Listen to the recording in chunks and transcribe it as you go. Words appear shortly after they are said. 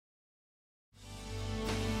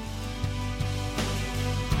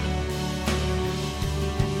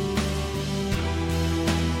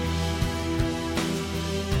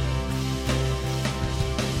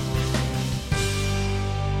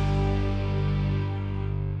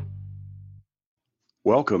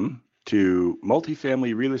Welcome to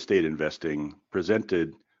Multifamily Real Estate Investing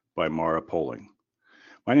presented by Mara Poling.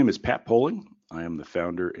 My name is Pat Poling. I am the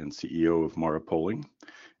founder and CEO of Mara Poling,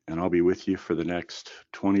 and I'll be with you for the next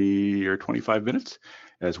 20 or 25 minutes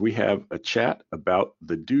as we have a chat about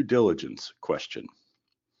the due diligence question.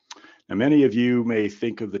 Now, many of you may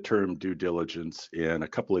think of the term due diligence in a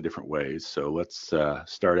couple of different ways, so let's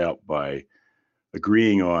start out by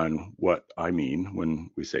agreeing on what I mean when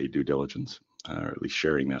we say due diligence. Or at least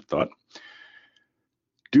sharing that thought.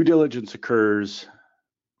 Due diligence occurs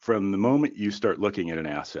from the moment you start looking at an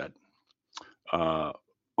asset,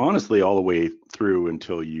 honestly, all the way through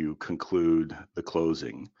until you conclude the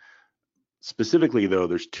closing. Specifically, though,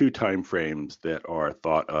 there's two time frames that are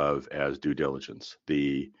thought of as due diligence: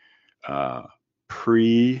 the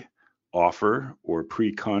pre-offer or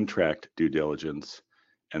pre-contract due diligence,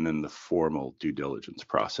 and then the formal due diligence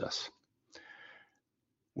process.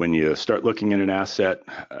 When you start looking at an asset,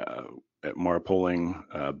 at Mara Poling,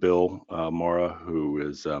 Bill Mara, who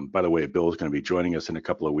is, by the way, Bill is going to be joining us in a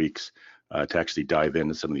couple of weeks to actually dive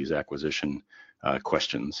into some of these acquisition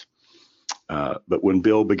questions. But when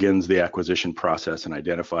Bill begins the acquisition process and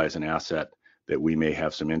identifies an asset that we may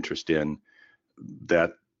have some interest in,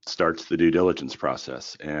 that starts the due diligence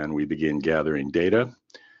process. And we begin gathering data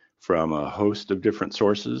from a host of different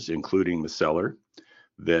sources, including the seller,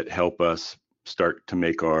 that help us start to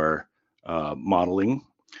make our modeling,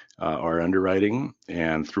 our underwriting,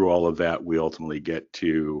 and through all of that, we ultimately get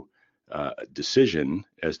to a decision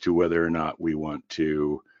as to whether or not we want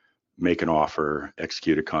to make an offer,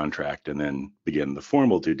 execute a contract, and then begin the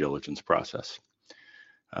formal due diligence process.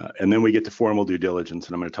 And then we get to formal due diligence,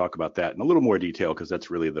 and I'm going to talk about that in a little more detail because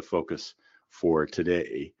that's really the focus for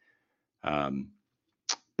today.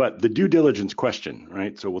 But the due diligence question,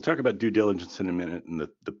 right? So we'll talk about due diligence in a minute and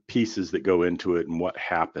the pieces that go into it and what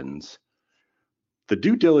happens. The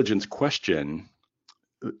due diligence question,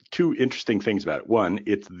 two interesting things about it. One,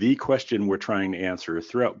 it's the question we're trying to answer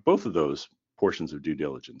throughout both of those portions of due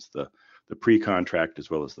diligence, the pre-contract as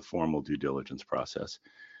well as the formal due diligence process.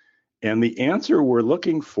 And the answer we're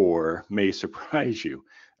looking for may surprise you.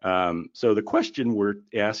 So the question we're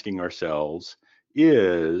asking ourselves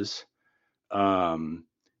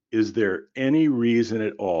is there any reason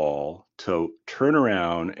at all to turn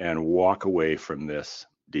around and walk away from this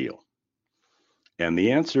deal? And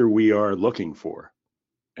the answer we are looking for,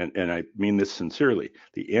 and I mean this sincerely,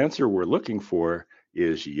 the answer we're looking for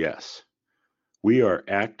is yes. We are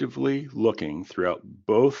actively looking throughout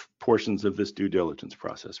both portions of this due diligence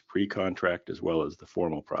process, pre-contract as well as the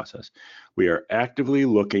formal process. We are actively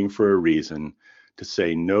looking for a reason to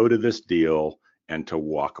say no to this deal and to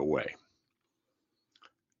walk away.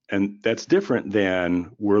 And that's different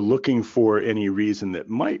than we're looking for any reason that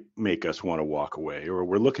might make us want to walk away, or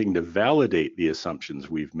we're looking to validate the assumptions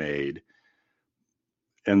we've made.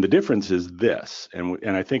 And the difference is this, and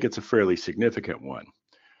I think it's a fairly significant one.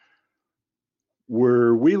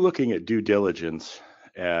 Were we looking at due diligence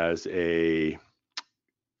as a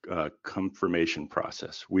confirmation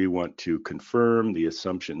process? We want to confirm the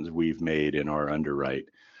assumptions we've made in our underwrite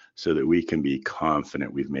so that we can be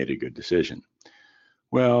confident we've made a good decision.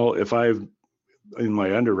 Well, if I've, in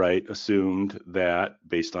my underwrite, assumed that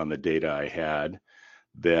based on the data I had,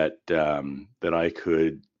 that I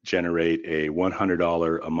could generate a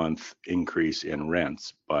 $100 a month increase in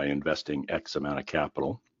rents by investing X amount of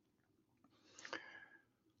capital,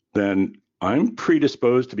 then I'm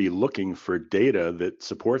predisposed to be looking for data that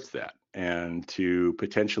supports that and to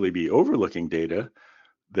potentially be overlooking data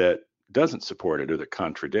that doesn't support it or that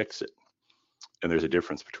contradicts it. And there's a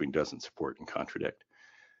difference between doesn't support and contradict.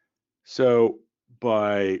 So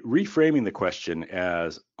by reframing the question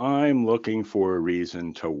as I'm looking for a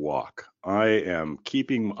reason to walk, I'm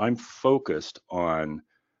focused on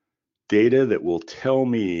data that will tell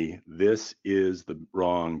me this is the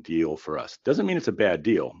wrong deal for us. Doesn't mean it's a bad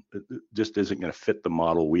deal. It just isn't going to fit the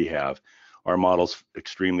model we have. Our model's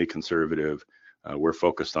extremely conservative. We're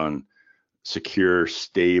focused on secure,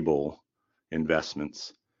 stable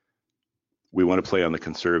investments. We want to play on the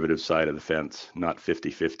conservative side of the fence, not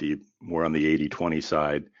 50-50, more on the 80-20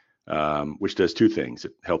 side, which does two things.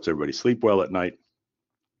 It helps everybody sleep well at night,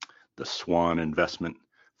 the SWAN investment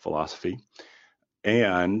philosophy,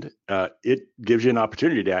 and it gives you an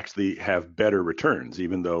opportunity to actually have better returns,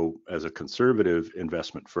 even though as a conservative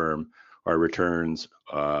investment firm, our returns,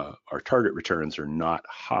 our target returns are not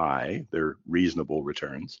high. They're reasonable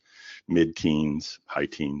returns, mid-teens, high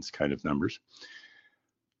teens kind of numbers.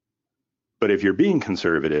 But if you're being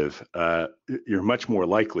conservative, you're much more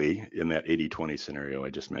likely in that 80-20 scenario I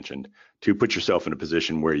just mentioned to put yourself in a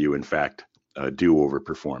position where you, in fact, do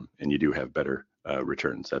overperform and you do have better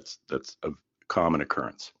returns. That's a common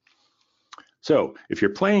occurrence. So if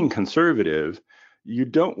you're playing conservative, you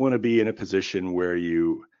don't want to be in a position where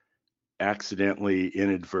you accidentally,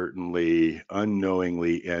 inadvertently,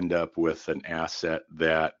 unknowingly end up with an asset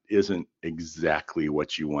that isn't exactly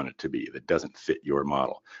what you want it to be, that doesn't fit your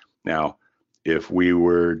model. Now, if we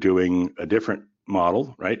were doing a different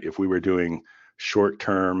model, right? If we were doing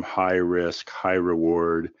short-term, high risk, high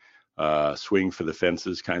reward, swing for the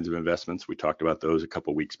fences kinds of investments, we talked about those a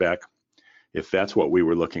couple weeks back. If that's what we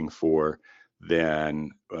were looking for,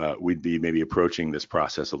 then we'd be maybe approaching this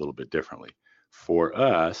process a little bit differently. For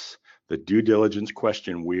us, the due diligence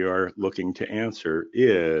question we are looking to answer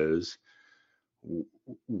is,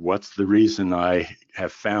 what's the reason I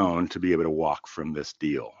have found to be able to walk from this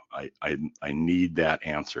deal? I need that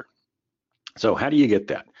answer. So how do you get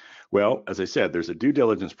that? Well, as I said, there's a due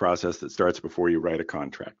diligence process that starts before you write a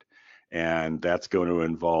contract. And that's going to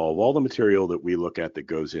involve all the material that we look at that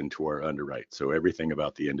goes into our underwrite. So everything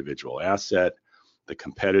about the individual asset, the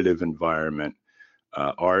competitive environment,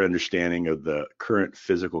 our understanding of the current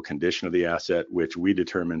physical condition of the asset, which we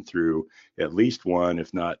determine through at least one,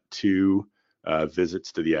 if not two,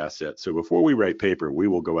 visits to the asset. So before we write paper, we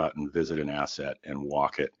will go out and visit an asset and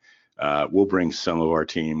walk it. We'll bring some of our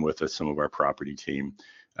team with us, some of our property team.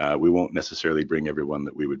 We won't necessarily bring everyone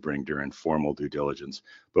that we would bring during formal due diligence,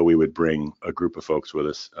 but we would bring a group of folks with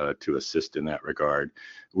us to assist in that regard.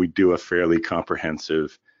 We do a fairly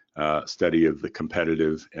comprehensive study of the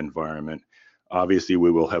competitive environment. Obviously,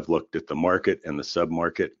 we will have looked at the market and the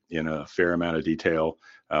sub-market in a fair amount of detail.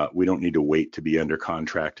 We don't need to wait to be under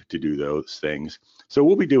contract to do those things. So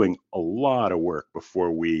we'll be doing a lot of work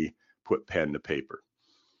before we put pen to paper.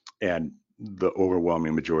 And the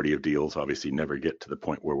overwhelming majority of deals obviously never get to the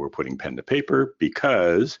point where we're putting pen to paper,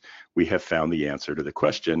 because we have found the answer to the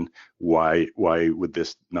question, why would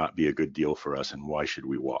this not be a good deal for us, and why should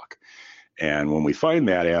we walk? And when we find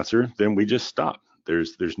that answer, then we just stop.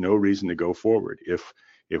 There's no reason to go forward.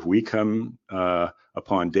 If we come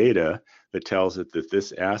upon data that tells it that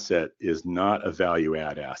this asset is not a value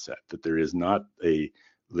add asset, that there is not a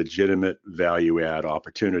legitimate value add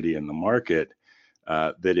opportunity in the market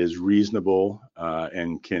that is reasonable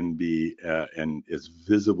and can be and is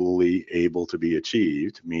visibly able to be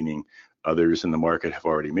achieved, meaning others in the market have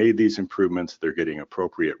already made these improvements, they're getting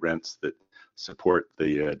appropriate rents that support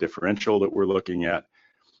the differential that we're looking at.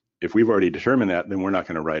 If we've already determined that, then we're not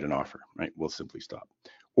going to write an offer, right? We'll simply stop.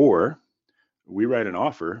 Or we write an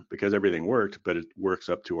offer because everything worked, but it works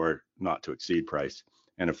up to our not to exceed price.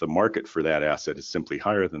 And if the market for that asset is simply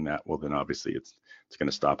higher than that, well, then obviously it's going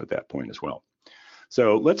to stop at that point as well.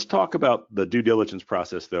 So let's talk about the due diligence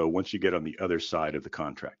process, though, once you get on the other side of the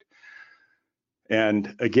contract.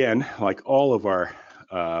 And again, like all of our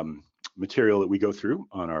material that we go through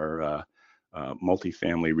on our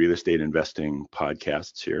multifamily real estate investing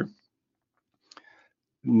podcasts here,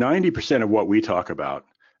 90% of what we talk about,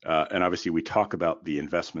 and obviously we talk about the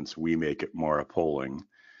investments we make at Mara Poling,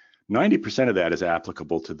 90% of that is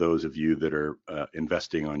applicable to those of you that are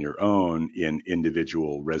investing on your own in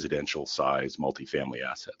individual residential size multifamily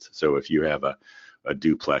assets. So if you have a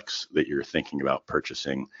duplex that you're thinking about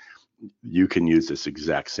purchasing, you can use this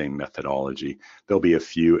exact same methodology. There'll be a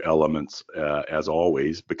few elements, as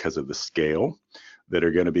always, because of the scale, that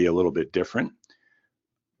are going to be a little bit different.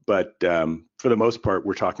 But for the most part,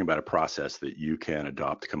 we're talking about a process that you can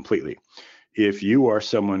adopt completely. If you are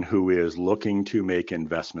someone who is looking to make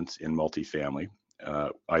investments in multifamily,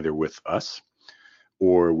 either with us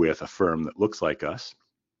or with a firm that looks like us,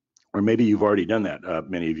 or maybe you've already done that.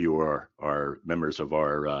 Many of you are members of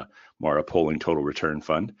our Mara Poling Total Return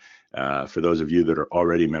Fund. For those of you that are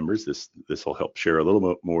already members, this will help share a little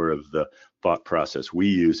bit more of the thought process we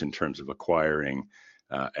use in terms of acquiring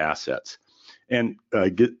assets. And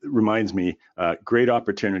reminds me, great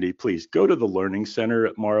opportunity. Please go to the Learning Center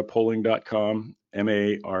at marapoling.com,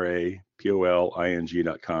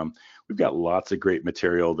 marapoling.com. We've got lots of great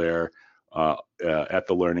material there at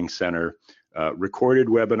the Learning Center. Recorded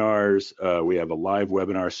webinars. We have a live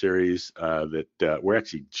webinar series that we're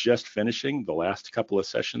actually just finishing. The last couple of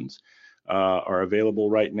sessions are available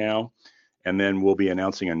right now. And then we'll be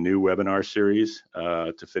announcing a new webinar series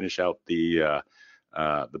to finish out the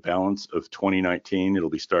balance of 2019. It'll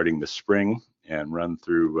be starting this spring and run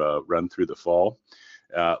through the fall.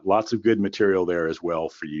 Lots of good material there as well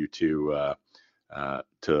for you to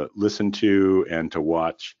listen to and to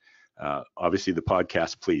watch. Obviously the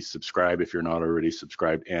podcast, please subscribe if you're not already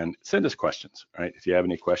subscribed, and send us questions, right? If you have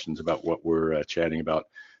any questions about what we're chatting about,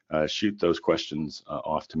 shoot those questions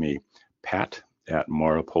off to me,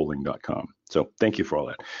 pat@marapoling.com. So thank you for all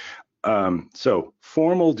that. So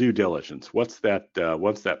formal due diligence, what's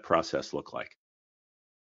that process look like?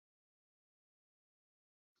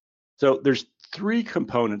 So there's three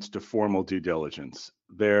components to formal due diligence.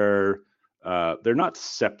 They're not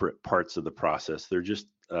separate parts of the process. They're just,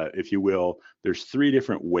 if you will, there's three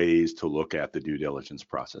different ways to look at the due diligence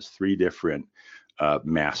process, three different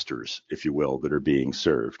masters, if you will, that are being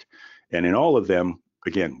served. And in all of them,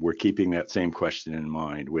 again, we're keeping that same question in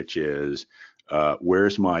mind, which is,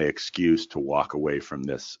 where's my excuse to walk away from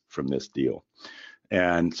this deal?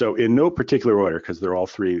 And so in no particular order, because they're all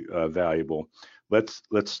three valuable, let's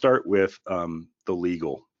start with the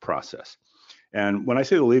legal process. And when I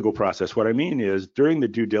say the legal process, what I mean is during the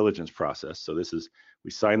due diligence process, so this is,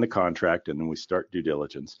 we sign the contract and then we start due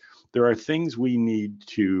diligence, there are things we need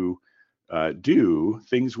to do,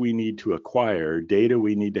 things we need to acquire, data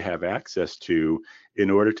we need to have access to in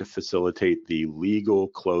order to facilitate the legal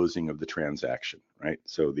closing of the transaction, right?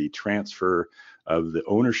 So the transfer of the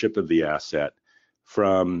ownership of the asset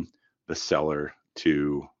from the seller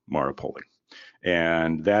to Mara Poling.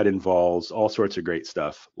 And that involves all sorts of great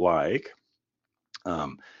stuff like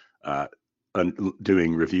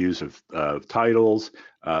doing reviews of titles,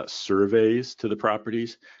 surveys to the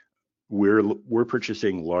properties. We're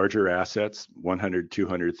purchasing larger assets, 100,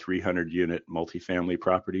 200, 300 unit multifamily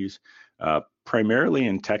properties, primarily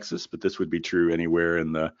in Texas, but this would be true anywhere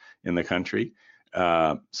in the country.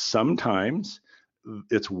 Sometimes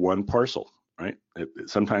it's one parcel, right?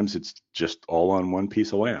 Sometimes it's just all on one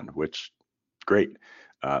piece of land, which great.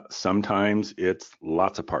 Sometimes it's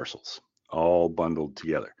lots of parcels all bundled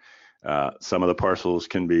together. Some of the parcels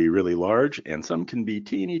can be really large and some can be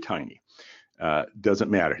teeny tiny.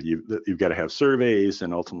 Doesn't matter. You've got to have surveys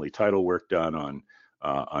and ultimately title work done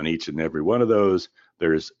on each and every one of those.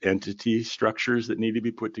 There's entity structures that need to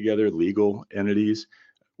be put together, legal entities.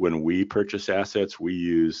 When we purchase assets, we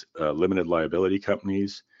use limited liability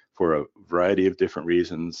companies for a variety of different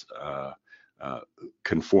reasons.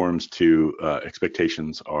 Conforms to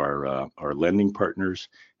expectations our lending partners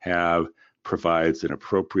have, provides an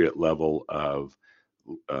appropriate level of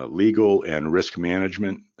legal and risk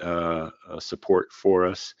management support for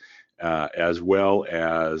us, as well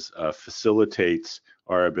as facilitates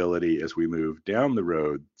our ability as we move down the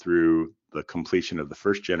road through the completion of the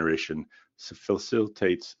first generation,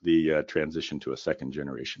 facilitates the transition to a second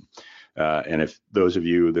generation. And if those of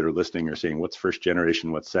you that are listening are saying, what's first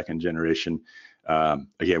generation, what's second generation?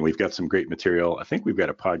 Again, we've got some great material. I think we've got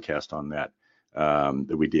a podcast on that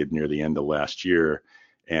that we did near the end of last year.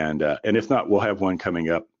 And if not, we'll have one coming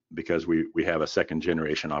up because we have a second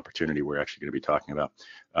generation opportunity we're actually going to be talking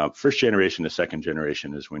about. First generation to second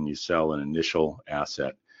generation is when you sell an initial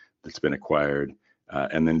asset that's been acquired,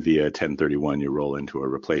 and then via 1031 you roll into a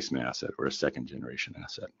replacement asset or a second generation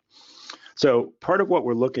asset. So part of what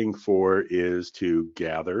we're looking for is to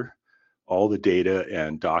gather all the data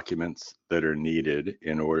and documents that are needed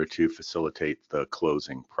in order to facilitate the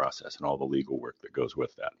closing process and all the legal work that goes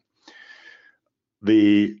with that.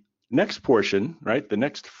 The next portion, right, the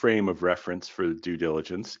next frame of reference for due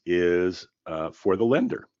diligence is for the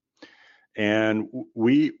lender. And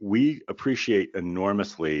we appreciate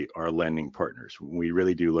enormously our lending partners. We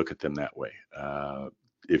really do look at them that way.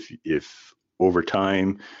 If over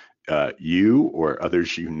time you or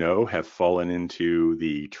others you know have fallen into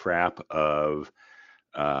the trap of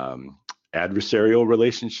adversarial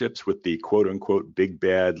relationships with the quote unquote big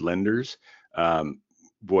bad lenders,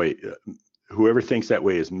 boy, whoever thinks that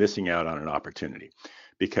way is missing out on an opportunity,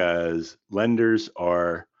 because lenders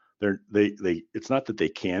are, it's not that they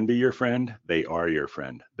can be your friend, they are your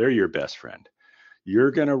friend. They're your best friend.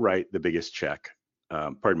 You're going to write the biggest check.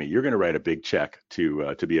 You're going to write a big check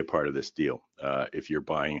to be a part of this deal. If you're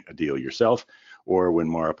buying a deal yourself, or when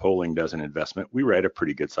Mara Poling does an investment, we write a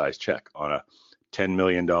pretty good sized check on a $10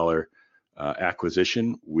 million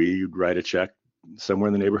acquisition. We write a check somewhere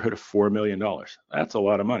in the neighborhood of $4 million. That's a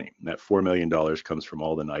lot of money. And that $4 million comes from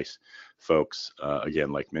all the nice folks,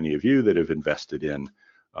 again, like many of you that have invested in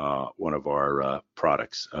one of our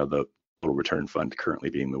products, the Total Return Fund currently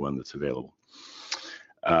being the one that's available.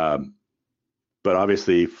 But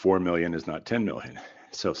obviously 4 million is not 10 million.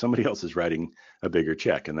 So somebody else is writing a bigger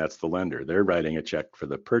check, and that's the lender. They're writing a check for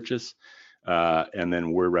the purchase, and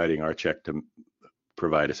then we're writing our check to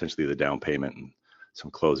provide essentially the down payment and some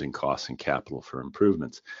closing costs and capital for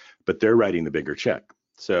improvements. But they're writing the bigger check.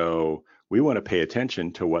 So we want to pay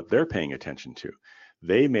attention to what they're paying attention to.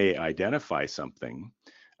 They may identify something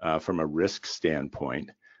from a risk standpoint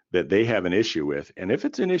that they have an issue with. And if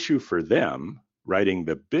it's an issue for them writing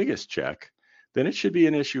the biggest check, then it should be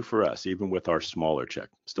an issue for us, even with our smaller check.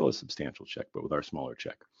 Still a substantial check, but with our smaller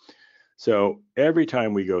check. So every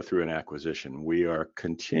time we go through an acquisition, we are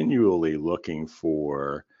continually looking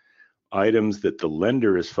for items that the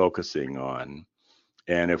lender is focusing on.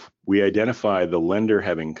 And if we identify the lender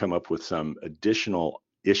having come up with some additional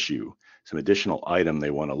issue, some additional item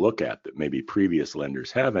they want to look at that maybe previous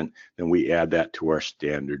lenders haven't, then we add that to our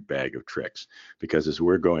standard bag of tricks. Because as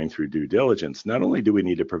we're going through due diligence, not only do we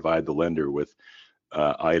need to provide the lender with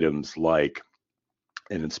items like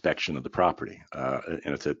an inspection of the property, and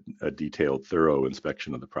it's a detailed, thorough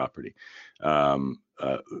inspection of the property.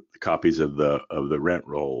 Copies of the rent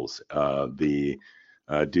rolls, the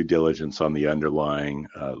due diligence on the underlying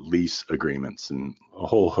lease agreements, and a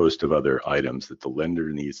whole host of other items that the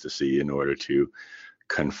lender needs to see in order to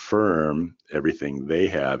confirm everything they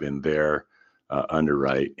have in their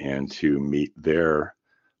underwrite and to meet their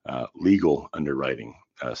legal underwriting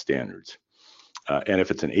standards. And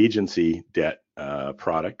if it's an agency debt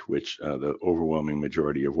product, which the overwhelming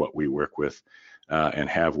majority of what we work with and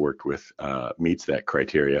have worked with meets that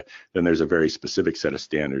criteria, then there's a very specific set of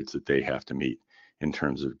standards that they have to meet in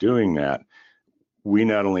terms of doing that. We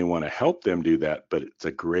not only want to help them do that, but it's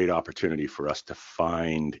a great opportunity for us to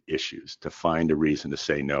find issues, to find a reason to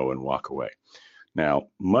say no and walk away. Now,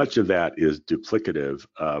 much of that is duplicative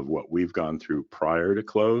of what we've gone through prior to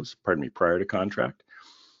contract.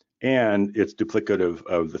 And it's duplicative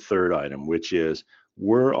of the third item, which is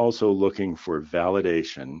we're also looking for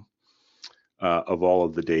validation of all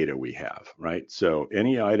of the data we have, right? So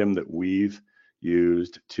any item that we've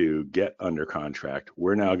used to get under contract,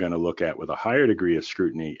 we're now going to look at with a higher degree of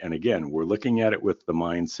scrutiny. And again, we're looking at it with the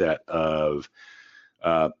mindset of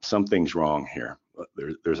something's wrong here.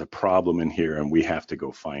 There's a problem in here and we have to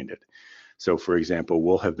go find it. So for example,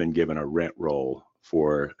 we'll have been given a rent roll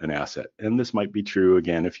for an asset. And this might be true,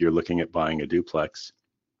 again, if you're looking at buying a duplex.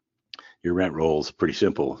 Your rent roll is pretty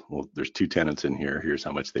simple. Well, there's 2 tenants in here. Here's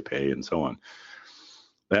how much they pay and so on.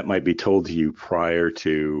 That might be told to you prior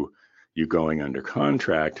to you going under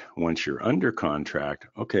contract. Once you're under contract,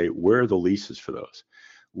 okay, where are the leases for those?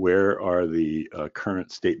 Where are the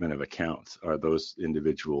current statement of accounts? Are those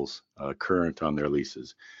individuals current on their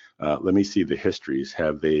leases? Let me see the histories.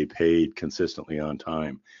 Have they paid consistently on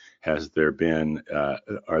time? Has there been,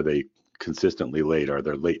 are they consistently late? Are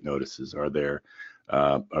there late notices? Are there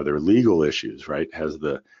legal issues, right? Has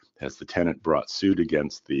the tenant brought suit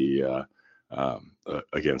against the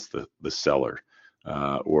seller,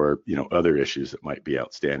 or other issues that might be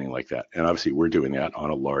outstanding like that? And obviously we're doing that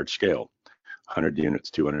on a large scale, 100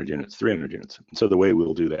 units, 200 units, 300 units. And so the way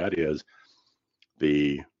we'll do that is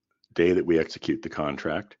the day that we execute the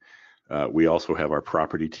contract, we also have our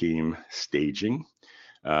property team staging.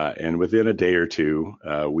 And within a day or two,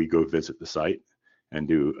 we go visit the site and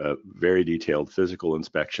do a very detailed physical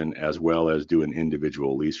inspection, as well as do an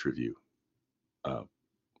individual lease review,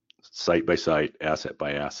 site by site, asset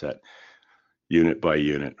by asset, unit by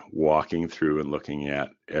unit, walking through and looking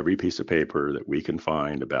at every piece of paper that we can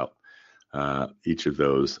find about each of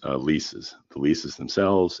those leases, the leases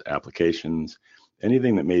themselves, applications,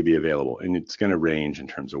 anything that may be available. And it's going to range in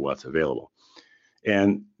terms of what's available.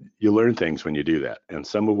 And you learn things when you do that. And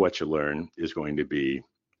some of what you learn is going to be,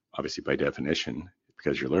 obviously by definition,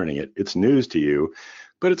 because you're learning it, it's news to you,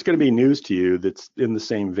 but it's going to be news to you that's in the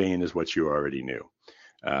same vein as what you already knew.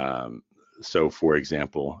 So for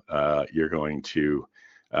example, you're going to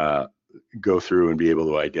go through and be able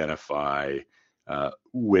to identify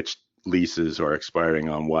which leases are expiring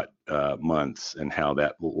on what months and how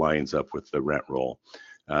that lines up with the rent roll.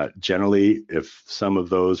 Generally, if some of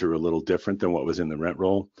those are a little different than what was in the rent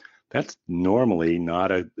roll, that's normally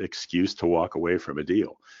not an excuse to walk away from a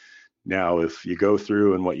deal. Now, if you go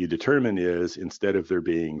through and what you determine is instead of there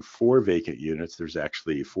being 4 vacant units, there's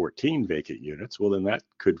actually 14 vacant units, well, then that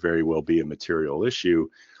could very well be a material issue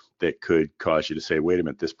that could cause you to say, wait a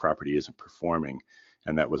minute, this property isn't performing.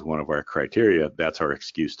 And that was one of our criteria. That's our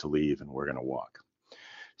excuse to leave and we're going to walk.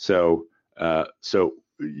 So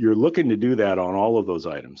you're looking to do that on all of those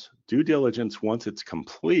items. Due diligence, once it's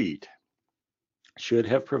complete, should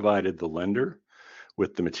have provided the lender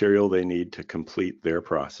with the material they need to complete their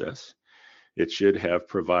process. It should have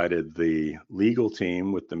provided the legal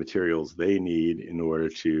team with the materials they need in order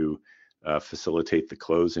to facilitate the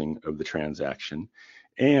closing of the transaction.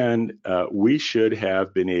 And we should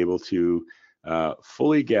have been able to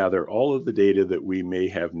fully gather all of the data that we may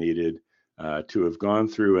have needed to have gone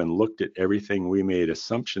through and looked at everything we made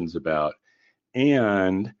assumptions about.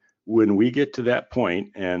 And when we get to that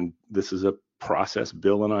point, and this is a process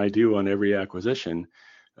Bill and I do on every acquisition,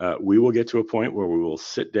 we will get to a point where we will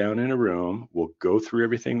sit down in a room, we'll go through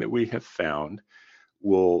everything that we have found,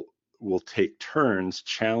 we'll will take turns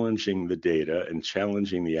challenging the data and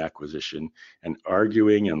challenging the acquisition and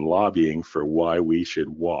arguing and lobbying for why we should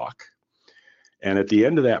walk. And at the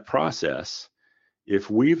end of that process, if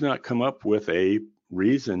we've not come up with a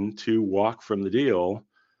reason to walk from the deal,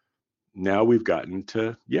 now we've gotten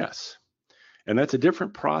to yes. And that's a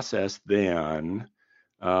different process than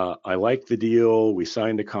I like the deal, we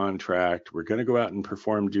signed a contract, we're going to go out and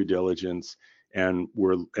perform due diligence, and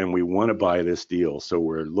we want to buy this deal. So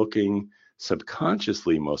we're looking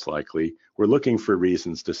subconsciously, most likely, we're looking for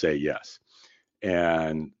reasons to say yes.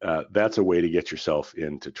 And that's a way to get yourself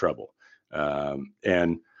into trouble.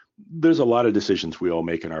 And there's a lot of decisions we all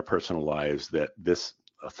make in our personal lives that this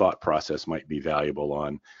thought process might be valuable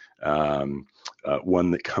on.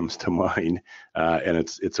 One that comes to mind, and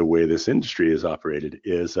it's a way this industry is operated,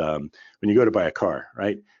 is when you go to buy a car,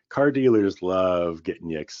 right? Car dealers love getting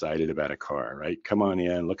you excited about a car, right? Come on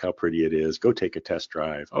in, look how pretty it is, go take a test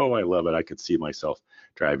drive. Oh, I love it, I could see myself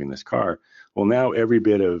driving this car. Well, now every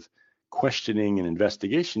bit of questioning and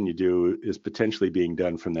investigation you do is potentially being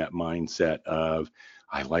done from that mindset of,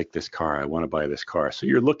 I like this car, I want to buy this car. So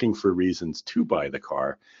you're looking for reasons to buy the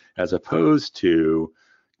car, as opposed to,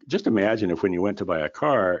 just imagine if when you went to buy a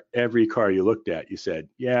car, every car you looked at, you said,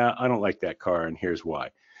 yeah, I don't like that car, and here's why.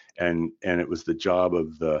 And it was the job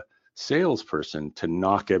of the salesperson to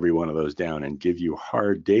knock every one of those down and give you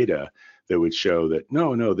hard data that would show that,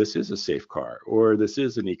 no, this is a safe car, or this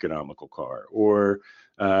is an economical car, or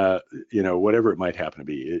whatever it might happen to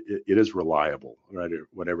be, it is reliable, right? Or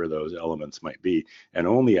whatever those elements might be. And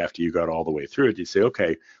only after you got all the way through it, you say,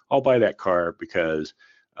 okay, I'll buy that car because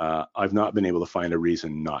I've not been able to find a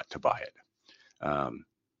reason not to buy it.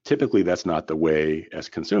 Typically, that's not the way as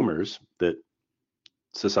consumers that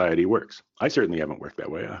society works. I certainly haven't worked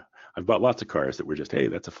that way. I've bought lots of cars that were just, hey,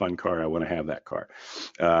 that's a fun car, I want to have that car.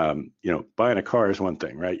 Buying a car is one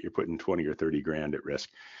thing, right? You're putting 20 or 30 grand at risk.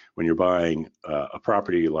 When you're buying a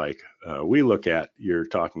property like we look at, you're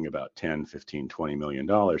talking about 10, 15, 20 million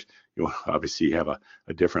dollars. You obviously have a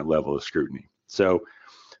different level of scrutiny. So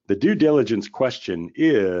the due diligence question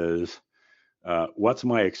is, what's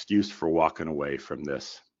my excuse for walking away from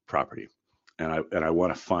this property? And I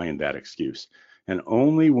want to find that excuse. And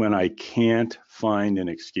only when I can't find an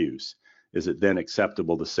excuse is it then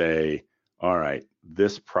acceptable to say, all right,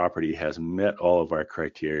 this property has met all of our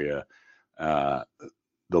criteria. The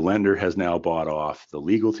lender has now bought off, the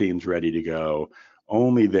legal team's ready to go.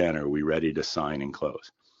 Only then are we ready to sign and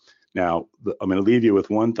close. Now, I'm going to leave you with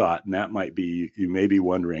one thought, and that might be, you may be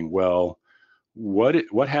wondering, well,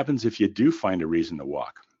 what happens if you do find a reason to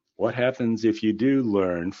walk? What happens if you do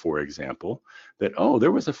learn, for example, that, oh,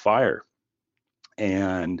 there was a fire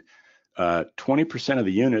and 20% of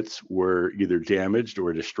the units were either damaged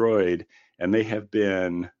or destroyed, and they have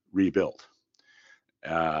been rebuilt.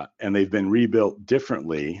 And they've been rebuilt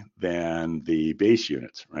differently than the base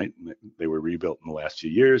units, right? They were rebuilt in the last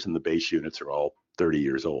few years, and the base units are all 30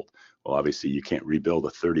 years old. Well, obviously, you can't rebuild a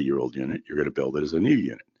 30-year-old unit. You're going to build it as a new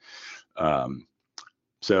unit.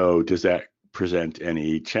 So does that present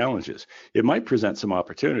any challenges? It might present some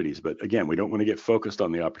opportunities, but again, we don't want to get focused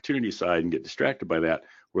on the opportunity side and get distracted by that.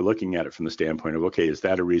 We're looking at it from the standpoint of, okay, is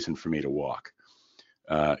that a reason for me to walk?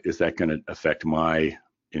 Is that going to affect my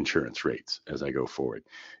insurance rates as I go forward?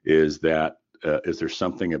 Is there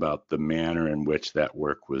something about the manner in which that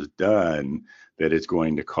work was done that is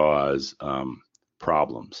going to cause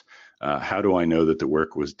problems? How do I know that the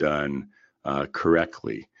work was done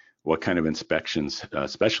correctly? What kind of inspections,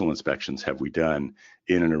 special inspections, have we done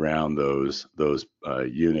in and around those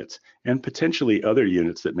units, and potentially other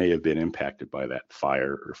units that may have been impacted by that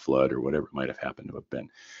fire or flood or whatever it might have happened to have been?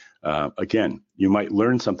 Again, you might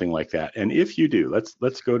learn something like that, and if you do,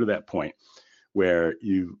 let's go to that point where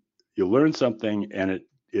you learn something and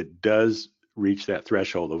it does reach that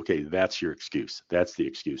threshold. Okay, that's your excuse. That's the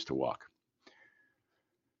excuse to walk.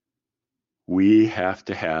 We have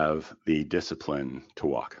to have the discipline to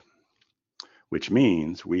walk, which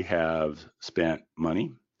means we have spent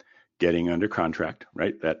money getting under contract,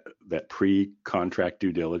 right? That pre-contract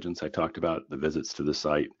due diligence I talked about, the visits to the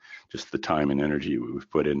site, just the time and energy we've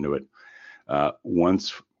put into it.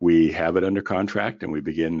 Once we have it under contract and we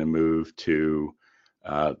begin to move to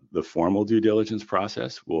the formal due diligence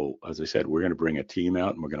process, as I said, we're going to bring a team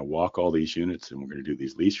out and we're going to walk all these units and we're going to do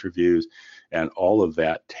these lease reviews, and all of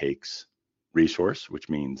that takes resource, which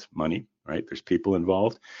means money, right? There's people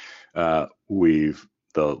involved.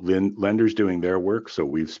 The lender's doing their work, so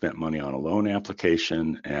we've spent money on a loan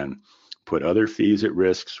application and put other fees at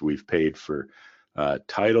risks. We've paid for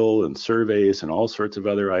title and surveys and all sorts of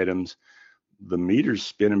other items. the meter's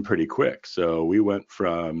spinning pretty quick. So we went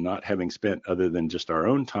from not having spent other than just our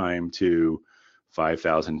own time to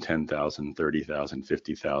 5,000, 10,000, 30,000,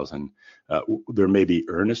 50,000. There may be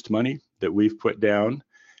earnest money that we've put down,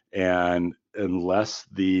 and unless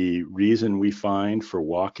the reason we find for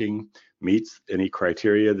walking meets any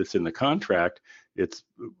criteria that's in the contract, it's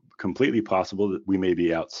completely possible that we may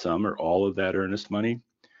be out some or all of that earnest money.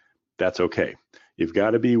 That's okay. You've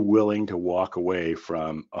got to be willing to walk away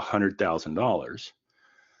from $100,000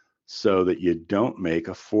 so that you don't make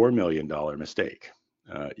a $4 million mistake.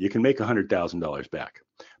 You can make $100,000 back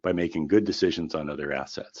by making good decisions on other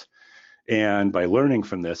assets and by learning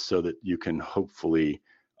from this so that you can hopefully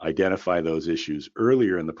identify those issues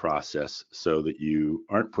earlier in the process so that you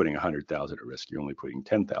aren't putting 100,000 at risk, you're only putting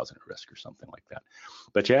 10,000 at risk or something like that.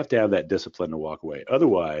 But you have to have that discipline to walk away.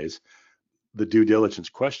 Otherwise, the due diligence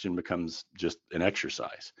question becomes just an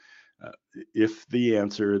exercise. If the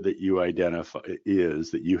answer that you identify is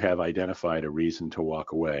that you have identified a reason to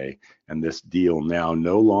walk away and this deal now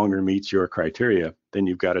no longer meets your criteria, then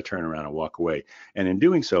you've got to turn around and walk away. And in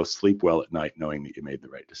doing so, sleep well at night knowing that you made the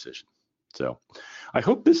right decision. So I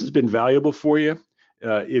hope this has been valuable for you.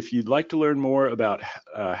 If you'd like to learn more about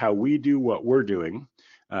how we do what we're doing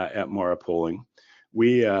at Mara Poling,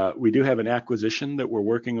 we do have an acquisition that we're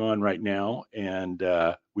working on right now, and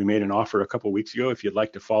we made an offer a couple of weeks ago. If you'd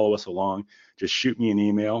like to follow us along, just shoot me an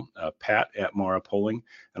email, pat@Mara Poling,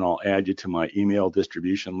 and I'll add you to my email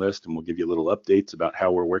distribution list, and we'll give you little updates about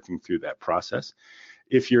how we're working through that process.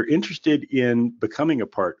 If you're interested in becoming a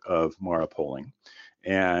part of Mara Poling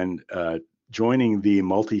and joining the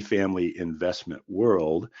multifamily investment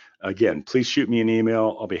world, again, please shoot me an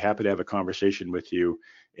email. I'll be happy to have a conversation with you,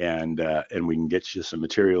 and we can get you some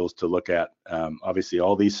materials to look at. Obviously,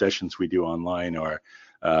 all these sessions we do online are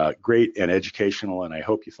great and educational, and I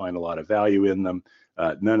hope you find a lot of value in them.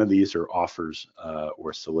 None of these are offers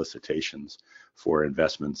or solicitations for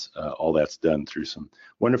investments. All that's done through some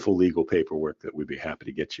wonderful legal paperwork that we'd be happy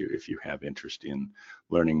to get you if you have interest in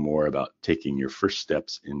learning more about taking your first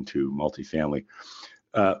steps into multifamily.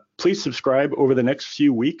 Please subscribe over the next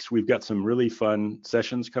few weeks. We've got some really fun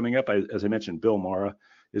sessions coming up. As I mentioned, Bill Mara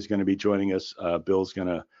is going to be joining us. Bill's going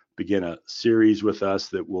to begin a series with us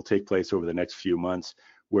that will take place over the next few months,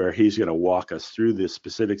 where he's going to walk us through the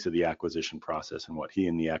specifics of the acquisition process and what he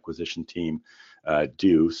and the acquisition team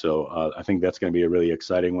do. So I think that's going to be a really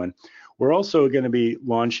exciting one. We're also going to be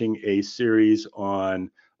launching a series on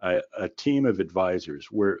a team of advisors.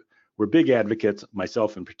 We're big advocates,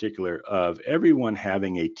 myself in particular, of everyone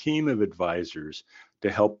having a team of advisors to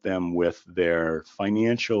help them with their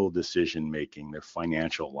financial decision making, their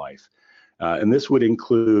financial life. And this would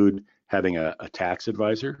include having a tax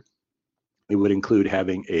advisor. It would include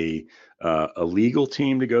having a legal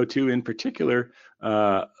team to go to, in particular,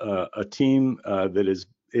 a team that is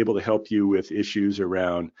able to help you with issues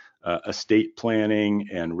around estate planning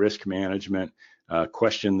and risk management.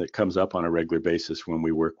 Question that comes up on a regular basis when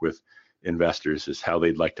we work with investors is how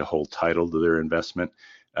they'd like to hold title to their investment.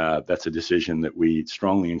 That's a decision that we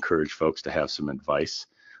strongly encourage folks to have some advice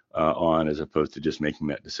on, as opposed to just making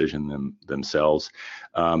that decision themselves.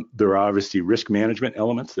 There are obviously risk management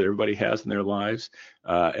elements that everybody has in their lives,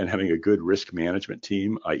 and having a good risk management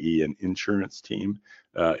team, i.e. an insurance team,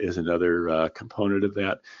 is another component of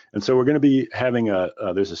that. And so we're going to be having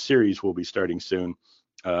there's a series we'll be starting soon.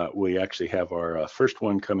 We actually have our first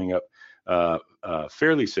one coming up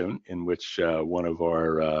fairly soon, in which one of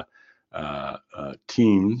our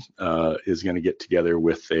team is going to get together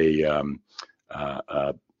with a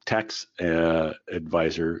tax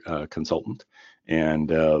advisor consultant,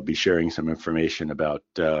 and be sharing some information about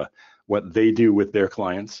what they do with their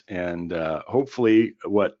clients. And hopefully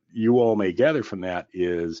what you all may gather from that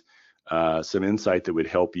is some insight that would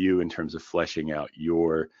help you in terms of fleshing out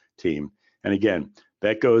your team. And again,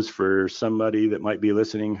 that goes for somebody that might be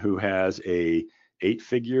listening who has a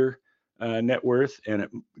 8-figure net worth, and it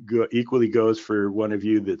equally goes for one of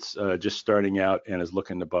you that's just starting out and is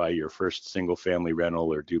looking to buy your first single family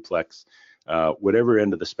rental or duplex. Whatever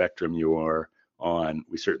end of the spectrum you are on,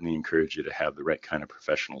 we certainly encourage you to have the right kind of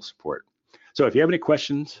professional support. So if you have any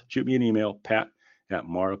questions, shoot me an email,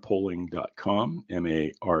 pat@marapoling.com,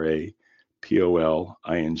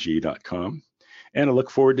 MARAPOLING.com. And I look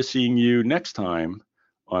forward to seeing you next time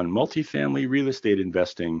on Multifamily Real Estate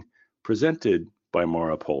Investing, presented by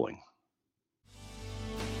Mara Poling.